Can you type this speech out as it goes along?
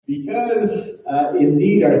Because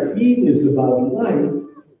indeed our theme is about light,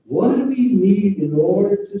 what do we need in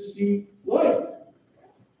order to see light?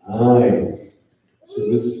 Eyes.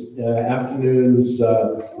 So this afternoon's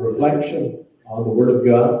reflection on the Word of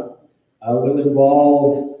God will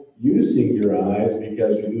involve using your eyes,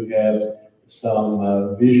 because we do have some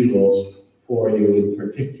visuals for you in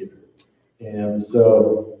particular. And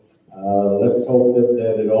so let's hope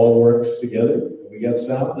that it all works together. We got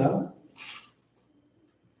sound now?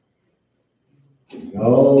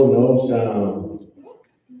 No sound.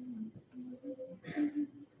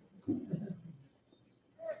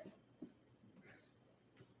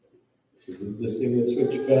 Should this thing get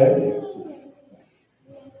switched back?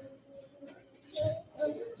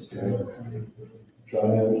 Okay. Try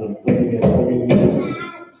unplugging and plugging it.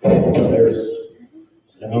 There's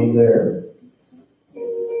sound there.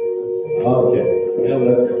 Okay. Now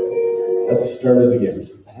let's start it again.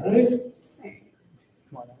 All right?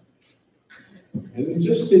 And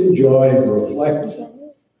just enjoy and reflect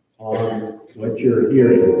on what you're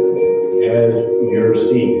hearing as you're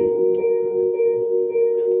seeing.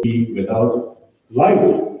 Without light.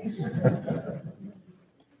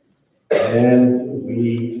 And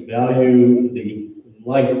we value the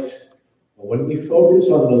light. When we focus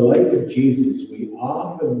on the light of Jesus, we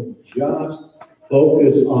often just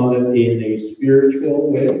focus on it in a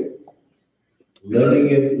spiritual way,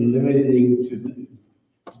 limiting to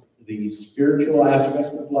the spiritual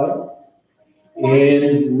aspect of life.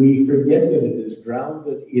 And we forget that it is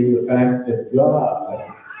grounded in the fact that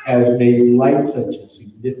God has made light such a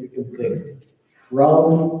significant thing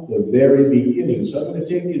from the very beginning. So I'm going to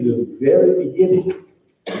take you to the very beginning,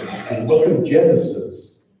 the book of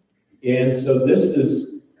Genesis. And so this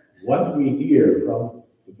is what we hear from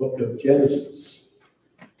the book of Genesis.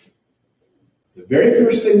 The very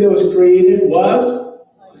first thing that was created was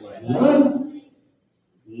light.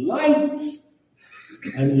 Light.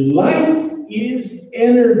 And light is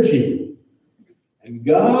energy. And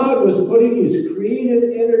God was putting his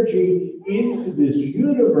creative energy into this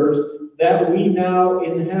universe that we now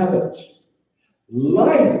inhabit.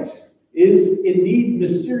 Light is indeed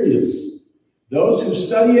mysterious. Those who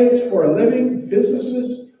study it for a living,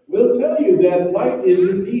 physicists, will tell you that light is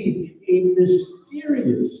indeed a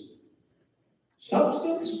mysterious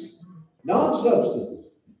substance, non-substance.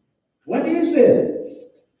 What is it?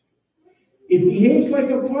 It behaves like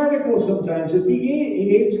a particle sometimes. It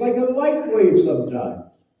behaves like a light wave sometimes.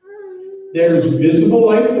 There's visible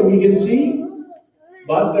light that we can see,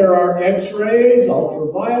 but there are X-rays,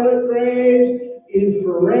 ultraviolet rays,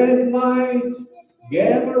 infrared light,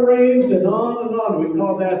 gamma rays, and on and on. We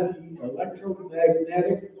call that the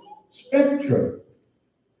electromagnetic spectrum.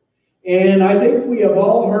 And I think we have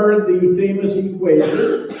all heard the famous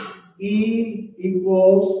equation, E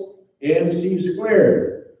equals mc squared.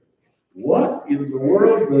 What in the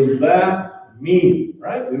world does that mean,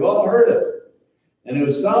 right? We've all heard it. And it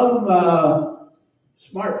was some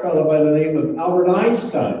smart fellow by the name of Albert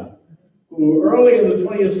Einstein, who early in the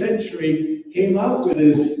 20th century came up with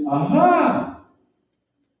this,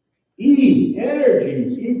 E,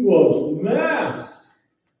 energy, equals mass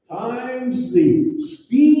times the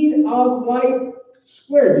speed of light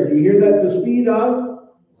squared. Did you hear that? The speed of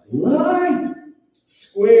light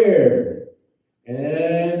squared.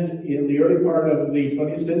 And in the early part of the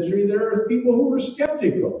 20th century, there are people who were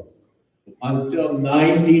skeptical until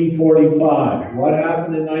 1945. What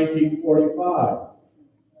happened in 1945?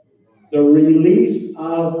 The release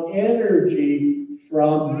of energy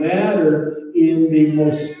from matter in the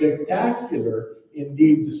most spectacular,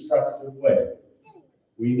 indeed destructive way.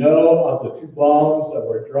 We know of the two bombs that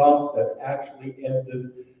were dropped that actually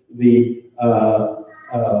ended the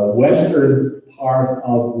western part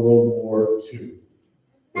of World War II,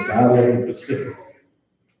 the Battle of the Pacific.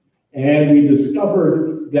 And we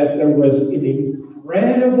discovered that there was an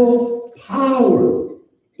incredible power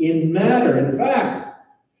in matter. In fact,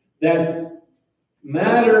 that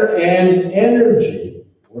matter and energy,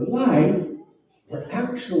 or light, were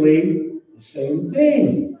actually the same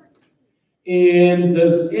thing. And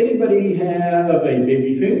does anybody have a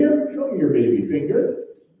baby finger? Show me your baby finger.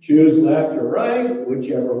 Choose left or right,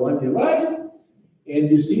 whichever one you like. And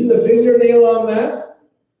you see the fingernail on that?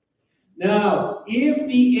 Now, if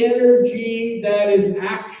the energy that is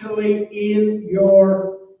actually in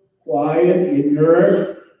your quiet,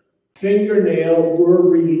 inert fingernail were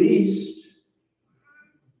released,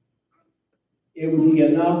 it would be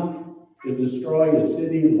enough to destroy a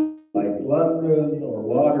city like London or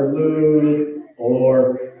Waterloo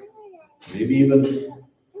or maybe even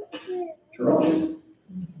Toronto.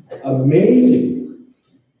 Amazing.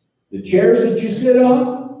 The chairs that you sit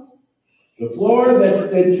on, the floor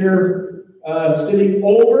that you're sitting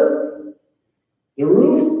over, the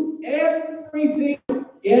roof, everything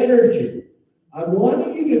energy. I'm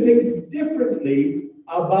wanting you to think differently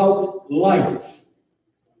about light.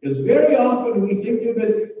 Because very often we think of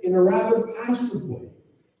it in a rather passive way.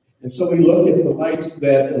 And so we look at the lights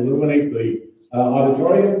that illuminate the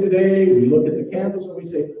auditorium today, we look at the candles and we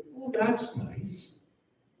say, oh, that's nice.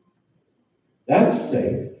 That's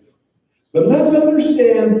safe. But let's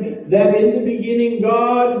understand that in the beginning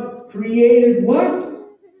God created what?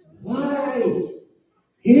 Light.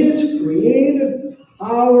 His creative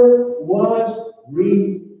power was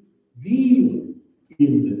revealed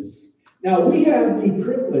in this. Now we have the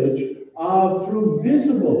privilege of, through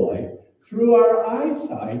visible light, through our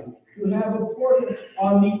eyesight, to have a portent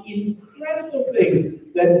on the incredible thing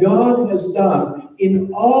that God has done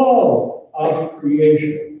in all of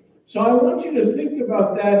creation. So I want you to think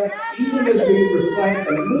about that even as we reflect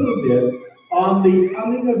a little bit on the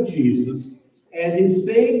coming of Jesus and his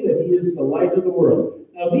saying that he is the light of the world.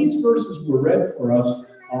 Now these verses were read for us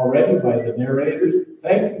already by the narrators.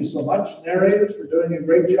 Thank you so much, narrators, for doing a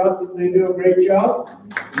great job. Didn't they do a great job?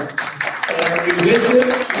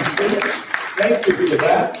 Musicians, thank you for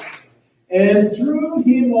that. And through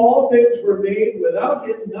him all things were made. Without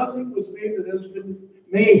him nothing was made that has been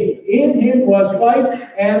made. In him was life,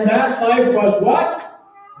 and that life was what?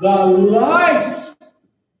 The light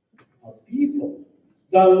of people.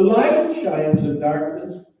 The light shines in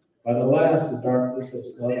darkness, but alas, the darkness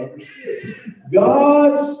has not understood.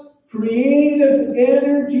 God's creative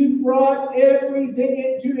energy brought everything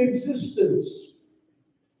into existence.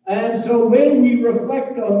 And so when we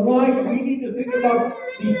reflect on light, we need to think about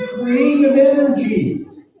the creative energy.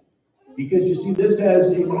 Because you see, this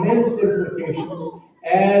has immense implications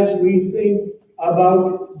as we think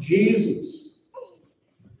about Jesus.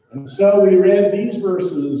 And so we read these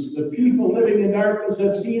verses. The people living in darkness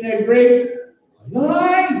have seen a great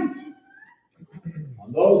light.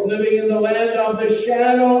 On those living in the land of the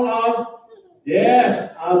shadow of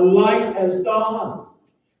death, a light has dawned.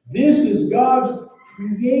 This is God's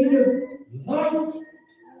creative light.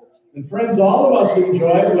 And friends, all of us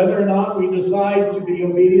enjoy it, whether or not we decide to be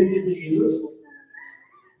obedient to Jesus.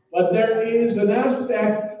 But there is an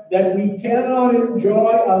aspect that we cannot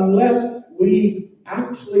enjoy unless we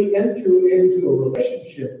actually enter into a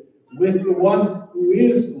relationship with the one who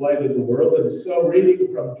is the light of the world. And so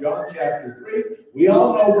reading from John chapter 3, we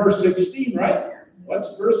all know verse 16, right?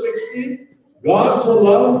 What's verse 16? God so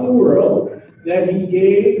loved the world that he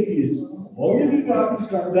gave his only begotten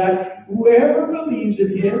Son, that whoever believes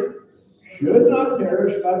in him should not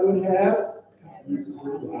perish, but would have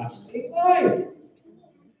everlasting life.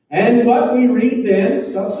 And what we read then,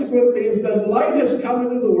 subsequently, is that light has come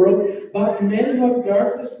into the world, but men love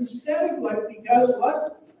darkness instead of light, because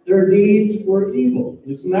what? Their deeds were evil.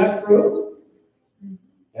 Isn't that true?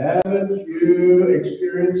 Haven't you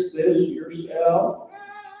experienced this yourself?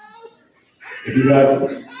 If you got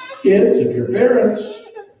kids, if you're parents,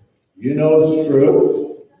 you know it's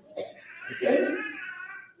true. Okay?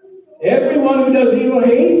 Everyone who does evil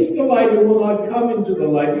hates the light and will not come into the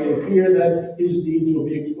light for fear that his deeds will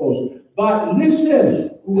be exposed. But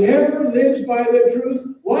listen, whoever lives by the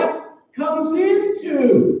truth, what? Comes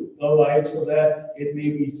into the light so that it may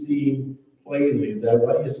be seen plainly that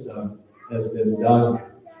what is done has been done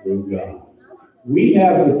through God. We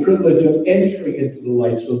have the privilege of entering into the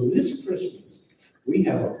light. So this Christmas, we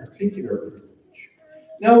have a particular privilege.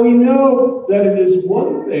 Now we know that it is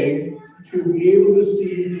one thing to be able to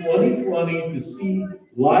see 2020, to see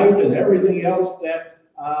life and everything else that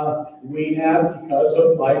we have because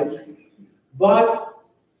of life. But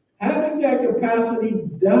having that capacity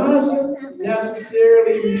doesn't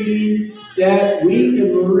necessarily mean that we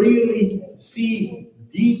can really see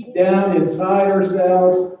deep down inside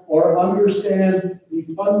ourselves or understand the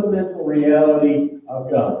fundamental reality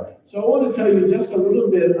of God. So I want to tell you just a little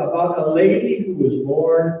bit about a lady who was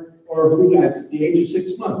born, or who at the age of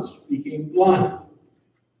 6 months became blind.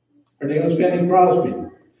 Her name was Fanny Crosby.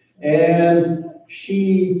 And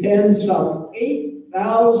she penned some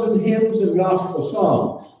 8,000 hymns and gospel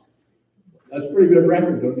songs. That's a pretty good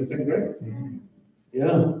record, don't you think, Greg? Mm-hmm.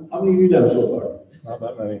 Yeah. How many have you done so far? Not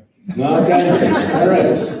that many. Not that many. All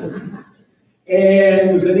right.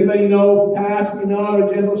 And does anybody know Pass Me Not, O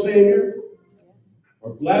Gentle Savior?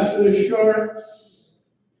 Or Blessed Assurance?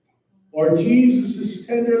 Or Jesus is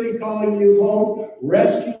tenderly calling you home,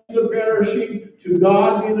 rescue the perishing, to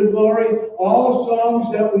God be the glory. All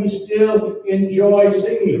songs that we still enjoy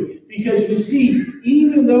singing. Because you see,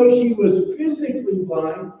 even though she was physically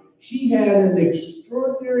blind, she had an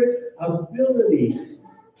extraordinary ability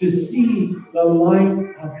to see the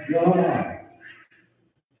light of God.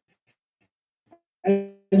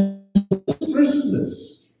 And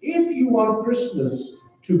Christmas, if you want Christmas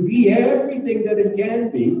to be everything that it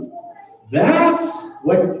can be, that's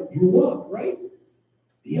what you want, right?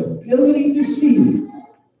 The ability to see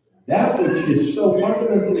that which is so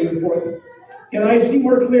fundamentally important. Can I see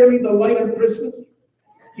more clearly the light of Christmas?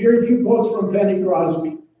 Here are a few quotes from Fanny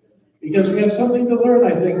Crosby, because we have something to learn,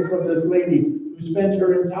 I think, from this lady who spent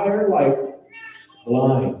her entire life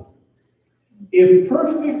blind. If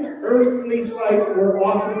perfect earthly sight were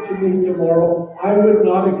offered to me tomorrow, I would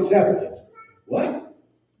not accept it. What?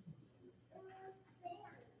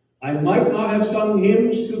 I might not have sung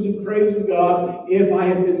hymns to the praise of God if I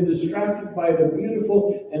had been distracted by the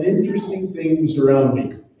beautiful and interesting things around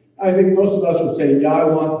me. I think most of us would say, yeah, I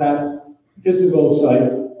want that physical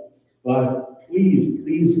sight, but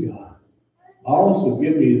please God, also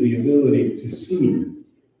give me the ability to see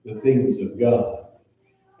the things of God.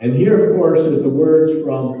 And here, of course, are the words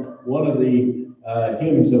from one of the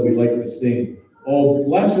hymns that we like to sing. Oh,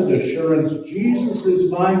 blessed assurance, Jesus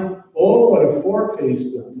is mine. Oh, what a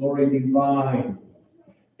foretaste of glory divine.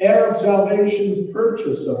 Heir of salvation,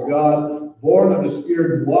 purchase of God, born of the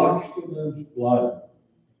Spirit, washed in His blood.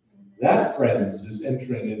 That, friends, is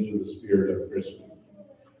entering into the spirit of Christmas.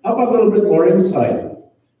 How about a little bit more insight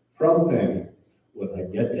from Fanny? When I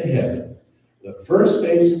get to heaven, the first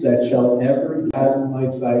face that shall ever gladden my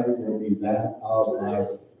sight will be that of my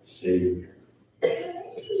Savior.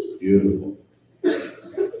 Beautiful.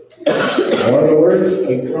 Or the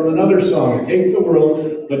words from another song, take the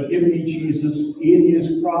world, but give me Jesus. In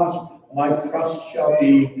His cross my trust shall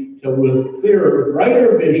be, till with clearer,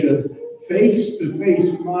 brighter vision, face to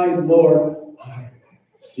face my Lord I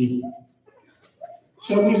see.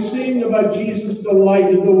 So we sing about Jesus, the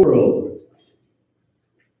light of the world.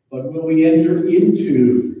 But will we enter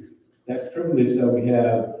into that privilege that we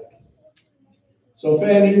have? So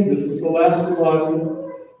Fanny, this is the last one.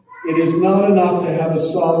 It is not enough to have a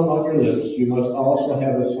song on your lips. You must also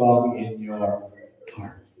have a song in your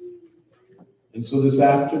heart. And so this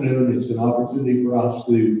afternoon, it's an opportunity for us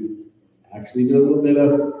to actually do a little bit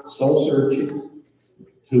of soul searching,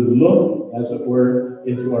 to look, as it were,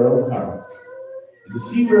 into our own hearts, and to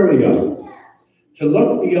see where we are, to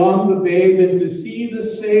look beyond the babe and to see the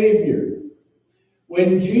Savior.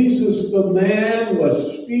 When Jesus, the man,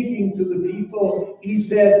 was speaking to the people, He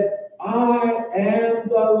said, I am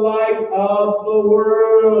the light of the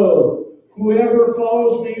world. Whoever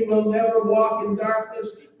follows me will never walk in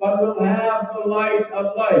darkness, but will have the light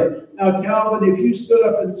of life. Now, Calvin, if you stood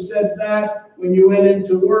up and said that when you went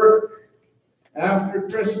into work after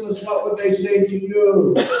Christmas, what would they say to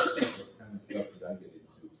you?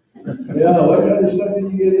 Yeah, what kind of stuff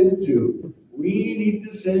did you get into? We need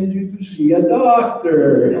to send you to see a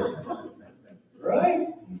doctor. Right?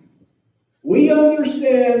 We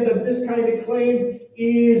understand that this kind of claim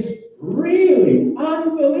is really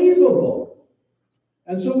unbelievable.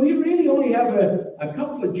 And so we really only have a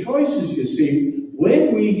couple of choices, you see,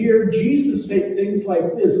 when we hear Jesus say things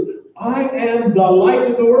like this, I am the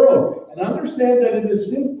light of the world. And understand that it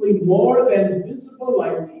is simply more than visible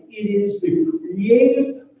light. It is the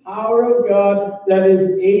creative power of God that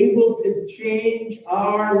is able to change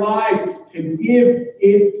our life, to give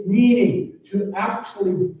it meaning, to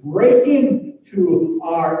actually break into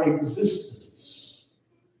our existence.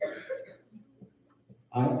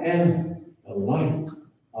 I am the light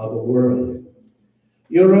of the world.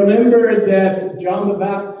 You'll remember that John the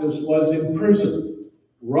Baptist was in prison,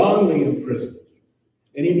 wrongly imprisoned.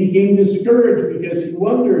 And he became discouraged because he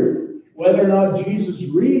wondered whether or not Jesus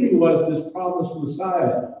really was this promised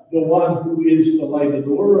Messiah, the one who is the light of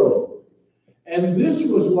the world. And this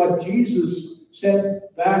was what Jesus sent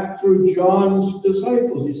back through John's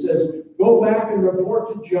disciples. He says, go back and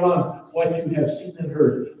report to John what you have seen and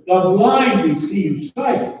heard. The blind receive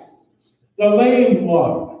sight. The lame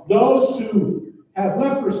walk. Those who have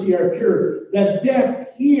leprosy are cured. The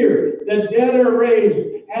deaf hear. The dead are raised.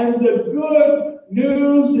 And the good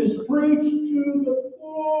news is preached to the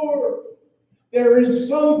poor. There is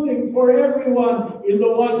something for everyone in the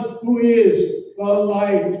one who is the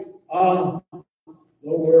light of the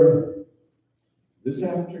world. This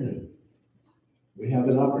afternoon, we have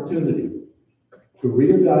an opportunity to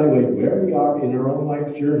reevaluate where we are in our own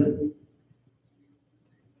life journey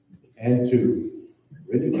and to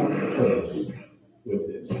really come to terms with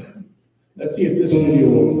this. Let's see if this video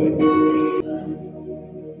will play.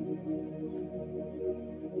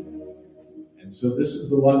 And so this is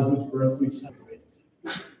the one whose birth we celebrate.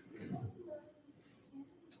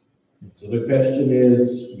 So the question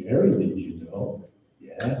is, Mary, did you know?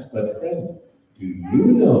 Yes, but friend, do you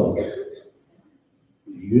know?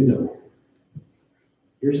 Do you know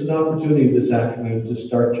Here's an opportunity this afternoon to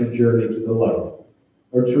start your journey to the light,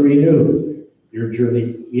 or to renew your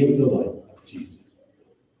journey in the light of Jesus.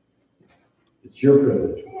 It's your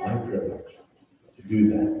privilege, my privilege, to do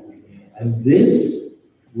that. And this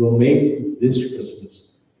will make this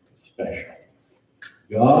Christmas special.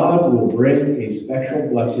 God will bring a special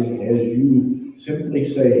blessing as you simply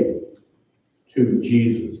say to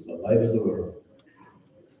Jesus, the light of the world,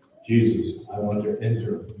 Jesus, I want to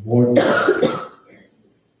enter more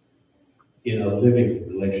in a living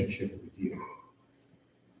relationship with you.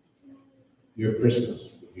 Your Christmas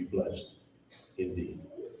will be blessed indeed.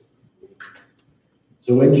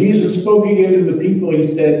 So when Jesus spoke again to the people, he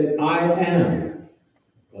said, I am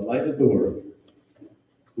the light of the world.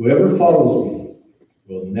 Whoever follows me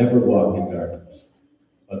will never walk in darkness,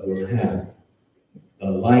 but will have the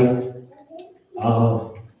light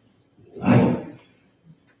of life.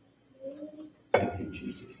 Thank you,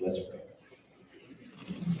 Jesus. Let's pray.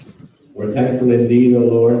 We're thankful indeed, O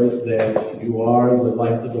Lord, that you are the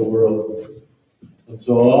light of the world. And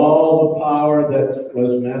so all the power that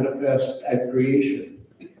was manifest at creation,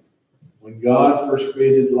 when God first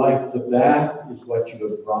created life, that is what you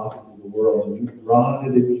have brought into the world. And you brought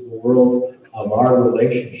it into the world of our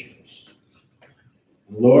relationships.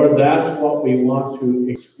 And Lord, that's what we want to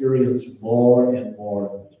experience more and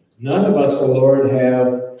more. None of us, O Lord,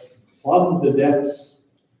 have plumbed the depths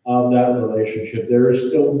of that relationship. There is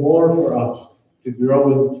still more for us to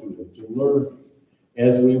grow into and to learn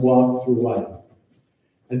as we walk through life.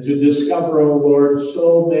 And to discover, O Lord,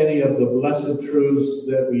 so many of the blessed truths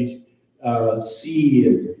that we see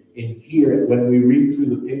and hear when we read through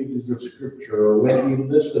the pages of Scripture or when we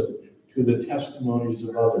listen to the testimonies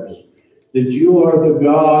of others. That you are the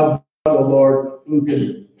God, O Lord, who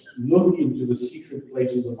can look into the secret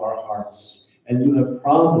places of our hearts. And you have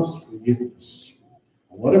promised forgiveness.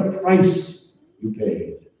 And what a price you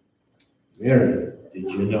paid. Mary,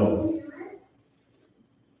 did you know?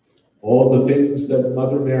 All the things that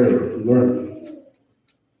Mother Mary learned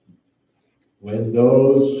when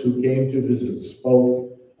those who came to visit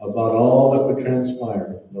spoke about all that would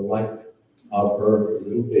transpire in the life of her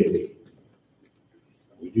little baby.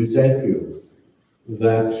 We do thank you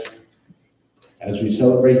that as we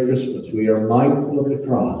celebrate Christmas, we are mindful of the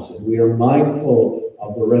cross and we are mindful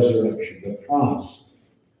of the resurrection, the cross,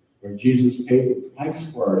 where Jesus paid the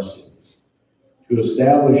price for our sins to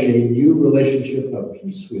establish a new relationship of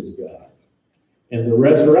peace with God, and the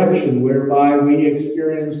resurrection whereby we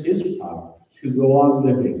experience his power to go on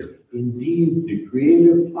living. Indeed, the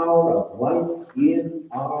creative power of life in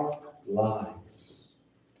our lives.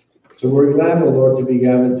 So we're glad, O Lord, to be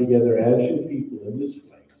gathered together as your people in this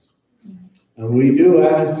place. And we do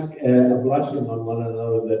ask a blessing on one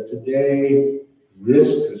another that today,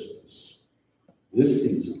 this Christmas, this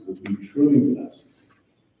season will be truly blessed.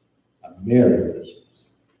 A Merry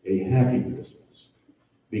Christmas, a Happy Christmas,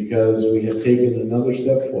 because we have taken another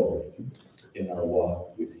step forward in our walk